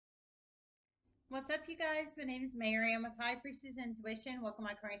What's up, you guys? My name is Mary. I'm with High Priestess Intuition. Welcome,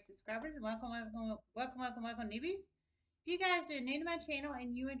 my current subscribers, and welcome, newbies. If you guys are new to my channel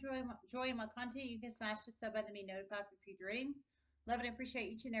and you enjoy my content, you can smash the sub button to be notified for future readings. Love and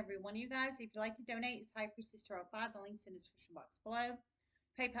appreciate each and every one of you guys. If you'd like to donate, it's High Priestess Tarot 5. The link's in the description box below.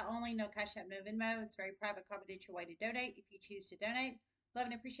 PayPal only, no Cash App, no Venmo. It's a very private, confidential way to donate if you choose to donate. Love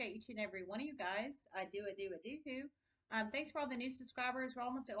and appreciate each and every one of you guys. I do. Thanks for all the new subscribers. We're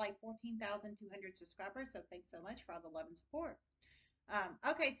almost at like 14,200 subscribers, so thanks so much for all the love and support.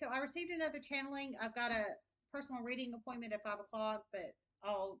 Okay, so I received another channeling. I've got a personal reading appointment at 5 o'clock, but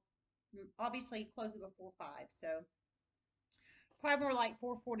I'll obviously close it before 5, so probably more like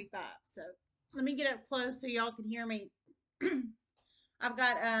 4:45. So let me get up close so y'all can hear me. I've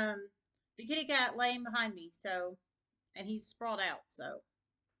got the kitty cat laying behind me, so and he's sprawled out, so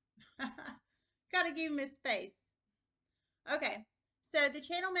gotta give him his space. Okay, so the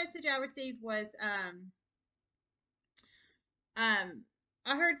channel message I received was I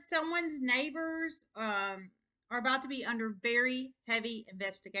heard someone's neighbors are about to be under very heavy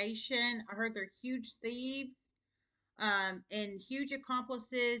investigation. I heard they're huge thieves and huge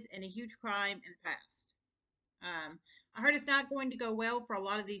accomplices in a huge crime in the past. I heard it's not going to go well for a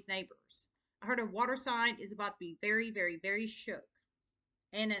lot of these neighbors. I heard a water sign is about to be very, very, very shook,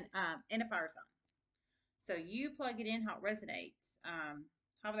 and a fire sign. So you plug it in how it resonates.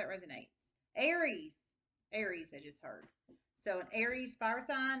 How that resonates. Aries, I just heard. So an Aries fire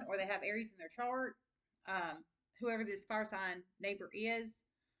sign, or they have Aries in their chart. Whoever this fire sign neighbor is,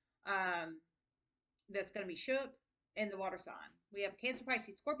 that's going to be shook in the water sign. We have Cancer,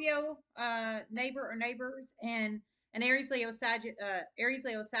 Pisces, Scorpio neighbor or neighbors, and an Aries, Leo, Sag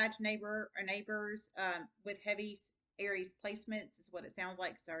neighbor or neighbors with heavy Aries placements is what it sounds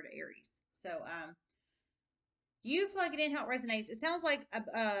like because I heard Aries. So you plug it in how it resonates. It sounds like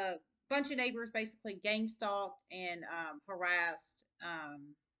a bunch of neighbors basically gang stalked and harassed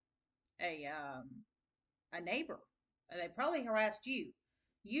a neighbor. They probably harassed you.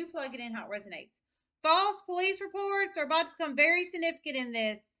 You plug it in how it resonates. False police reports are about to become very significant in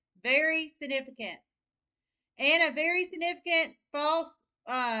this. Very significant. And a very significant false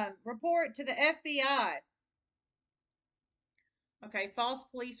report to the FBI. Okay, false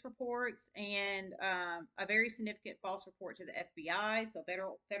police reports and a very significant false report to the FBI. So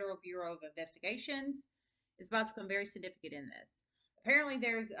Federal Bureau of Investigations is about to become very significant in this. Apparently,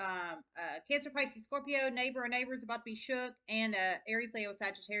 there's a Cancer, Pisces, Scorpio neighbor or neighbors about to be shook, and Aries, Leo,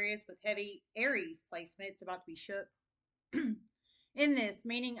 Sagittarius with heavy Aries placements about to be shook in this.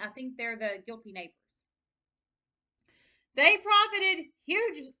 Meaning, I think they're the guilty neighbors. They profited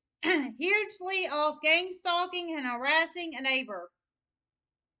hugely off gang stalking and harassing a neighbor.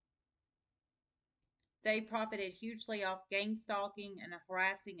 They profited hugely off gang stalking and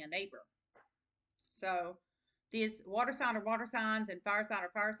harassing a neighbor. So these water sign or water signs and fire sign or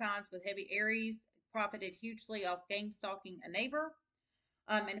fire signs with heavy Aries profited hugely off gang stalking a neighbor.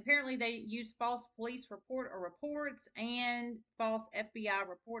 And apparently they used false police report or reports and false FBI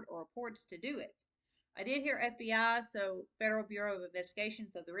report or reports to do it. I did hear FBI, so Federal Bureau of Investigation,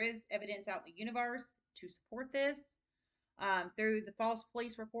 so there is evidence out in the universe to support this through the false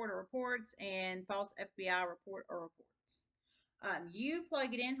police report or reports and false FBI report or reports. You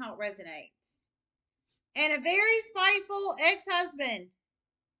plug it in how it resonates. And a very spiteful ex-husband,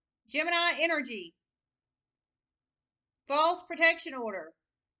 Gemini energy, false protection order.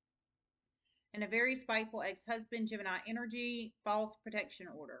 And a very spiteful ex-husband, Gemini energy, false protection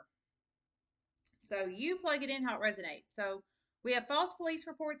order. So you plug it in how it resonates. So we have false police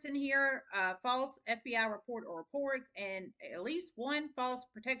reports in here, false FBI report or reports, and at least one false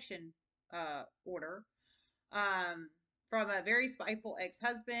protection order from a very spiteful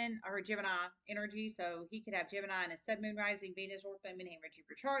ex-husband. I heard Gemini energy, so he could have Gemini in his sun, moon, rising, Venus, North Node, Midheaven,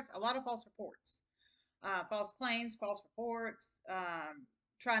 Jupiter charts. A lot of false reports, false claims, false reports,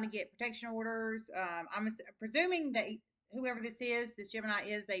 trying to get protection orders. I'm presuming that whoever this Gemini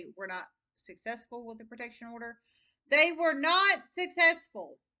is, they were not successful with the protection order. They were not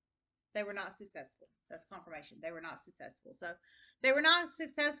successful. They were not successful. That's confirmation. They were not successful. So they were not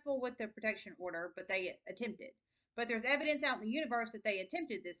successful with the protection order, but they attempted. But there's evidence out in the universe that they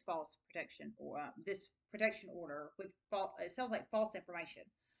attempted this false protection or this protection order with false. It sounds like false information.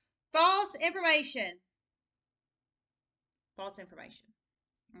 False information. False information.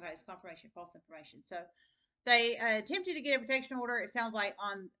 Okay, it's confirmation. False information. So they attempted to get a protection order. It sounds like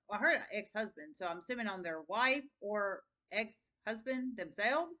I heard ex-husband, so I'm assuming on their wife or ex-husband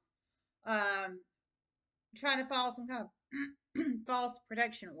themselves, trying to file some kind of false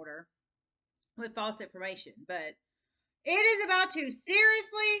protection order with false information. But it is about to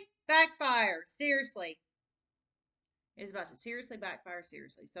seriously backfire. Seriously. It's about to seriously backfire.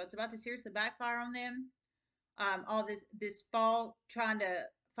 Seriously. So it's about to seriously backfire on them. All this trying to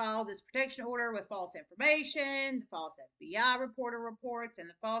file this protection order with false information, the false FBI reporter reports, and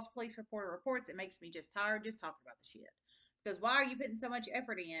the false police reporter reports. It makes me just tired just talking about the shit. Because why are you putting so much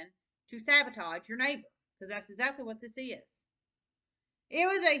effort in to sabotage your neighbor? Because that's exactly what this is. It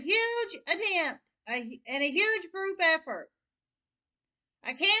was a huge attempt and a huge group effort.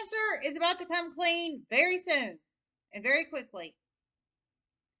 A cancer is about to come clean very soon and very quickly.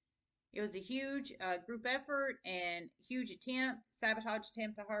 It was a huge group effort and huge attempt, sabotage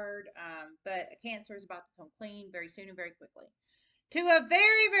attempt, I heard. But a cancer is about to come clean very soon and very quickly. To a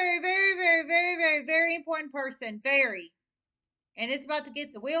very, very, very, very, very, very, very important person. Very. And it's about to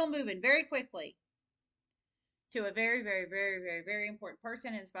get the wheel moving very quickly. To a very, very, very, very, very important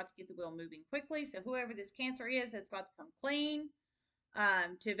person. And it's about to get the wheel moving quickly. So whoever this cancer is, it's about to come clean.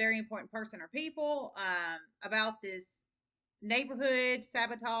 To a very important person or people about this neighborhood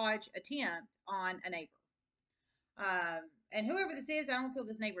sabotage attempt on a neighbor. And whoever this is, I don't feel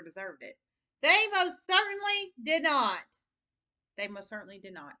this neighbor deserved it. They most certainly did not. They most certainly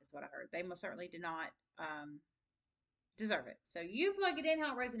did not, is what I heard. They most certainly did not deserve it. So you plug it in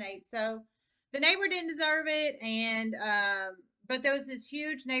how it resonates. So the neighbor didn't deserve it, and but there was this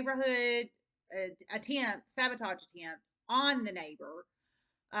huge neighborhood sabotage attempt on the neighbor.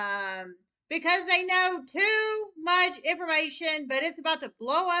 Because they know too much information, but it's about to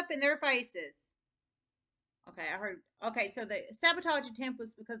blow up in their faces. Okay, I heard. Okay, so the sabotage attempt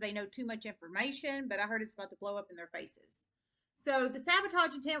was because they know too much information, but I heard it's about to blow up in their faces. So the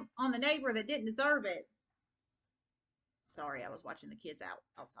sabotage attempt on the neighbor that didn't deserve it. Sorry, I was watching the kids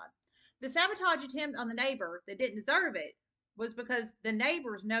outside. The sabotage attempt on the neighbor that didn't deserve it was because the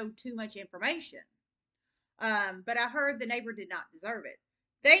neighbors know too much information. But I heard the neighbor did not deserve it.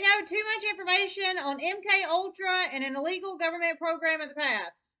 They know too much information on MK Ultra and an illegal government program of the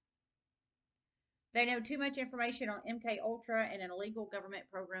past. They know too much information on MK Ultra and an illegal government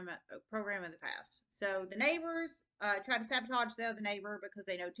program of the past. So the neighbors try to sabotage the other neighbor because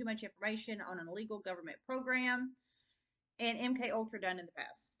they know too much information on an illegal government program and MK Ultra done in the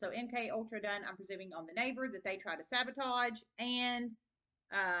past. So MK Ultra done, I'm presuming, on the neighbor that they try to sabotage, and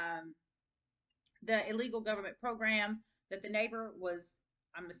the illegal government program that the neighbor was,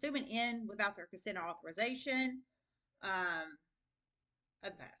 I'm assuming, in without their consent or authorization of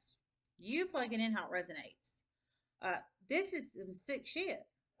the past. You plug it in how it resonates. This is some sick shit,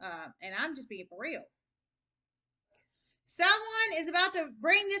 and I'm just being for real. Someone is about to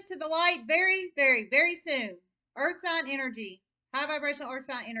bring this to the light very, very, very soon. Earth sign energy, high vibrational earth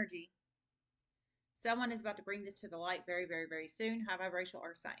sign energy. Someone is about to bring this to the light very, very, very soon. High vibrational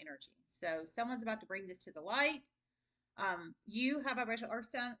earth sign energy. So someone's about to bring this to the light. You have vibrational earth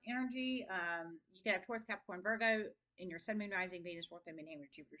sign energy. You can have Taurus, Capricorn, Virgo in your Sun, Moon, Rising, Venus, North, and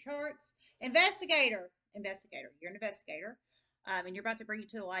Midheaven, Jupiter charts. Investigator. You're an investigator. And you're about to bring it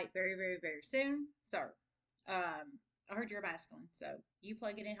to the light very, very, very soon. So, I heard you're masculine. So you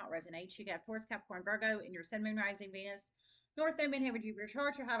plug it in how it resonates. You have Taurus, Capricorn, Virgo in your Sun, Moon, Rising, Venus, North, and Midheaven, Jupiter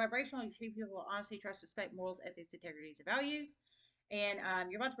charts. You're high vibrational. You treat people with honesty, trust, respect, morals, ethics, integrities, and values. And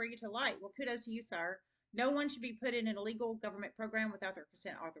you're about to bring it to the light. Well, kudos to you, sir. No one should be put in an illegal government program without their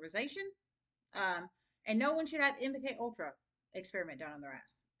consent authorization. And no one should have MK Ultra experiment done on their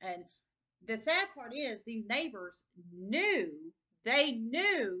ass. And the sad part is these neighbors knew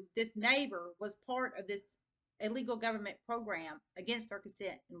this neighbor was part of this illegal government program against their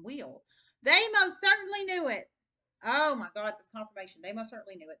consent and will. They most certainly knew it. Oh my God, this confirmation. They most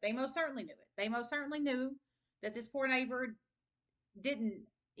certainly knew it. They most certainly knew it. They most certainly knew that this poor neighbor didn't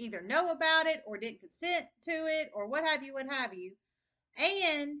either know about it or didn't consent to it or what have you.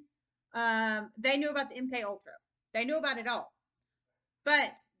 And they knew about the MK Ultra. They knew about it all.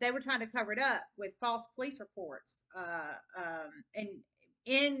 But they were trying to cover it up with false police reports and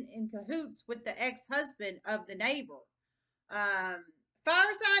in cahoots with the ex-husband of the neighbor. Fire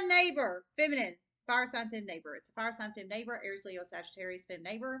sign neighbor, feminine. Fire sign fem neighbor. It's a fire sign fem neighbor. Aries, Leo, Sagittarius, fem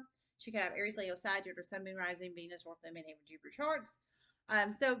neighbor. She could have Aries, Leo, Sagittarius, Sun, Moon, Rising, Venus, North, and Midheaven, Jupiter charts.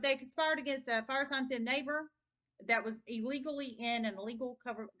 So they conspired against a fire sign fem neighbor that was illegally in an illegal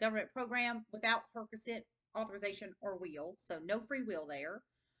government program without her consent, authorization, or will. So no free will there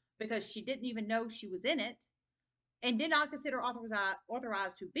because she didn't even know she was in it and did not consider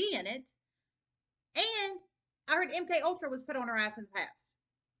authorized to be in it. And I heard MK Ultra was put on her ass in the past.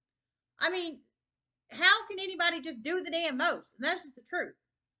 I mean, how can anybody just do the damn most? And that's just the truth.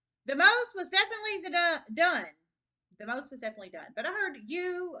 The most was definitely done. The most was definitely done. But I heard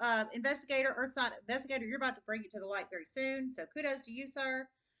you, investigator, earth sign investigator, you're about to bring it to the light very soon. So kudos to you, sir.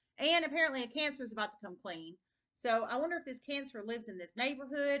 And apparently a cancer is about to come clean. So I wonder if this cancer lives in this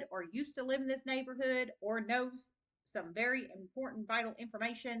neighborhood or used to live in this neighborhood or knows some very important, vital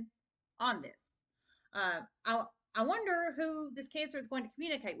information on this. Uh, I, I wonder who this cancer is going to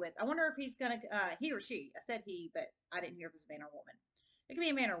communicate with. I wonder if he's going to, he or she. I said he, but I didn't hear if it was a man or woman. It could be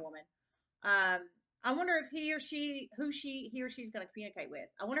a man or woman. Um, I wonder if he or she, he or she's going to communicate with.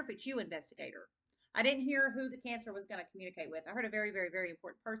 I wonder if it's you, investigator. I didn't hear who the cancer was going to communicate with. I heard a very, very, very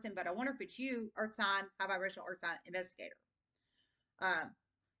important person, but I wonder if it's you, Earth sign, high vibrational Earth sign investigator. Um,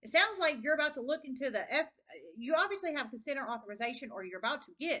 it sounds like you're about to look into the You obviously have consider authorization, or you're about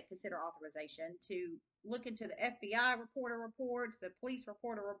to get consider authorization to look into the FBI reporter reports, the police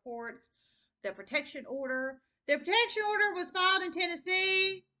reporter reports, the protection order. The protection order was filed in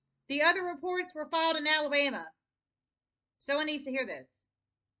Tennessee. The other reports were filed in Alabama. Someone needs to hear this.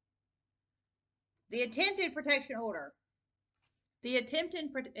 The attempted protection order. The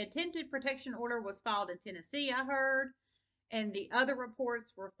attempted protection order was filed in Tennessee, I heard, and the other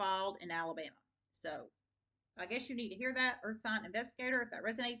reports were filed in Alabama. So I guess you need to hear that, Earth sign investigator, if that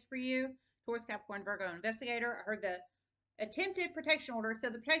resonates for you. Taurus, Capricorn, Virgo investigator. I heard the attempted protection order. So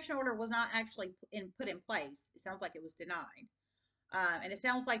the protection order was not actually put in place. It sounds like it was denied. And it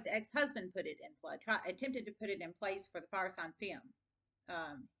sounds like the ex-husband put it in place, attempted to put it in place for the fire sign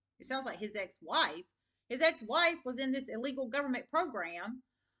femme. It sounds like his ex-wife was in this illegal government program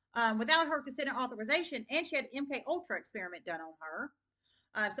without her consent and authorization, and she had MK Ultra experiment done on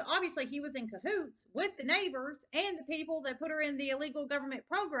her. So obviously he was in cahoots with the neighbors and the people that put her in the illegal government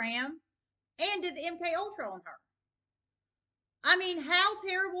program and did the MK Ultra on her. I mean, how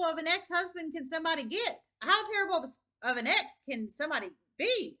terrible of an ex-husband can somebody get? How terrible of an ex can somebody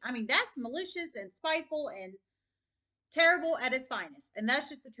be? I mean, that's malicious and spiteful and terrible at its finest. And that's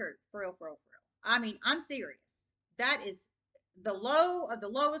just the truth. For real, for real, for real. I mean, I'm serious. That is the low of the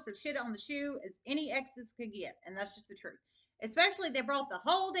lowest of shit on the shoe as any exes could get. And that's just the truth. Especially they brought the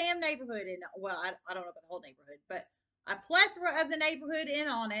whole damn neighborhood in. Well, I don't know about the whole neighborhood, but a plethora of the neighborhood in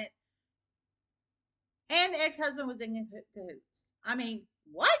on it. And the ex-husband was in cahoots. I mean,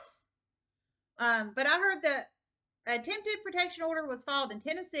 what? But I heard the attempted protection order was filed in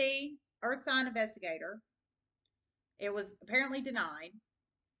Tennessee, Earth sign investigator. It was apparently denied.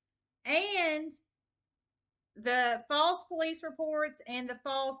 And the false police reports and the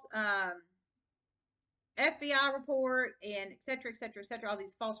false FBI report and et cetera, et cetera, et cetera, all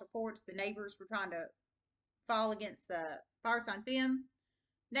these false reports the neighbors were trying to file against the fire sign femme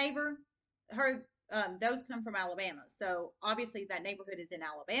neighbor, those come from Alabama. So obviously that neighborhood is in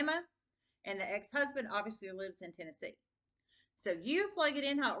Alabama, and the ex-husband obviously lives in Tennessee. So you plug it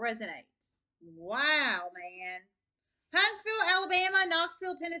in how it resonates. Wow, man. Huntsville, Alabama,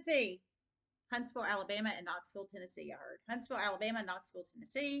 Knoxville, Tennessee. Huntsville, Alabama, and Knoxville, Tennessee, I heard. Huntsville, Alabama, Knoxville,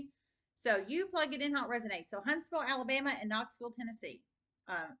 Tennessee. So you plug it in how it resonates. So Huntsville, Alabama, and Knoxville, Tennessee.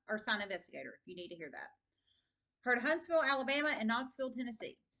 Earth sign investigator, if you need to hear that. Heard Huntsville, Alabama, and Knoxville,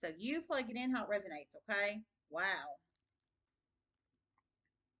 Tennessee. So you plug it in how it resonates, okay? Wow.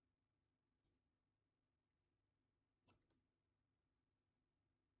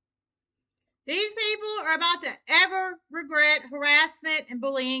 These people are about to ever regret harassment and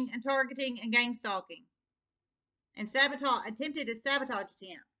bullying and targeting and gang stalking and attempted to sabotage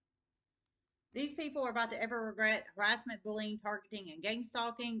attempt. These people are about to ever regret harassment, bullying, targeting, and gang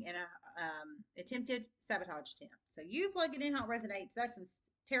stalking and attempted sabotage attempt. So you plug it in how it resonates. That's some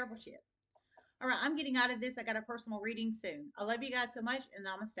terrible shit. All right, I'm getting out of this. I got a personal reading soon. I love you guys so much, and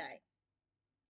namaste.